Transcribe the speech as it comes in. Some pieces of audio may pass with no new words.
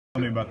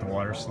Tell me about the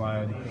water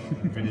slide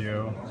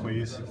video,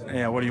 please.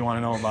 Yeah, what do you want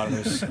to know about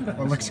it?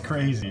 Well, it looks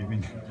crazy. I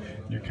mean,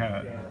 you're kind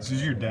of. So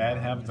does your dad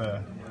have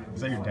the? Is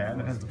that your dad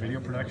that has the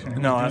video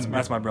production? No,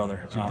 that's my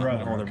brother. Your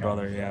brother, older okay.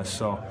 brother. Yeah.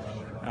 So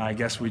I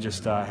guess we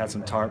just had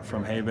some tarp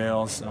from hay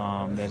bales. They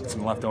had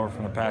some left over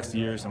from the past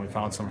years, and we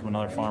found some from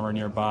another farmer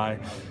nearby.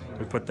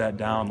 We put that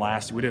down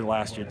we did it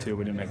last year too.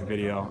 We didn't make a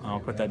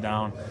video. Put that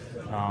down.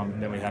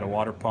 Then we had a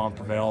water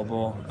pump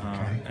available,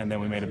 and then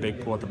we made a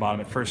big pool at the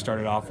bottom. It first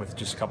started off with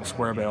just a couple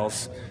square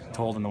bales to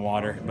hold in the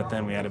water, but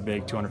then we had a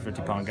big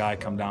 250-pound guy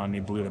come down and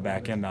he blew the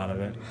back end out of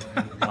it,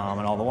 and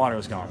all the water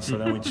was gone. So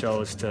then we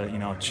chose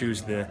to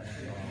choose the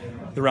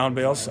round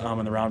bales,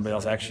 and the round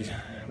bales actually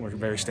were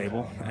very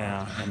stable,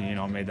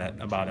 and made that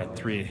about a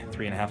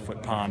 3.5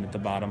 foot pond at the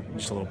bottom,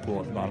 just a little pool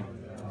at the bottom.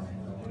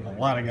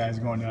 A lot of guys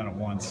going down at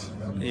once.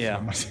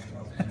 Yeah.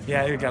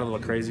 Yeah, it got a little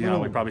crazy.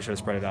 We probably should have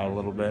spread it out a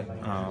little bit.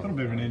 A little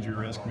bit of an injury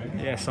risk,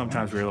 maybe. Yeah,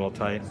 sometimes we were a little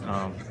tight,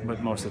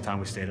 but most of the time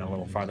we stayed a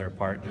little farther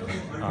apart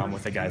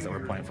with the guys that were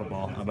playing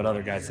football. But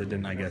other guys that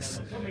didn't, I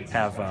guess,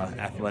 have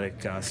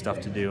athletic stuff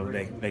to do,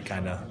 they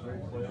kind of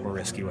were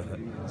risky with it.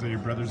 So your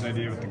brother's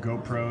idea with the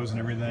GoPros and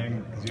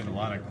everything, because you had a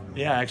lot of...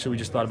 Yeah, actually, we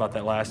just thought about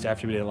that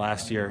after we did it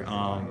last year.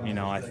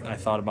 I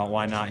thought about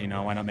why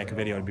not make a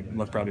video. It'd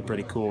look probably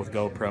pretty cool with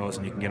GoPros,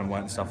 and you can get them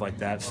wet and stuff like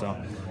that. So,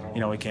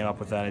 we came up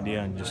with that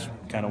idea and just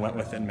kind of went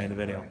with it and made the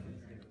video.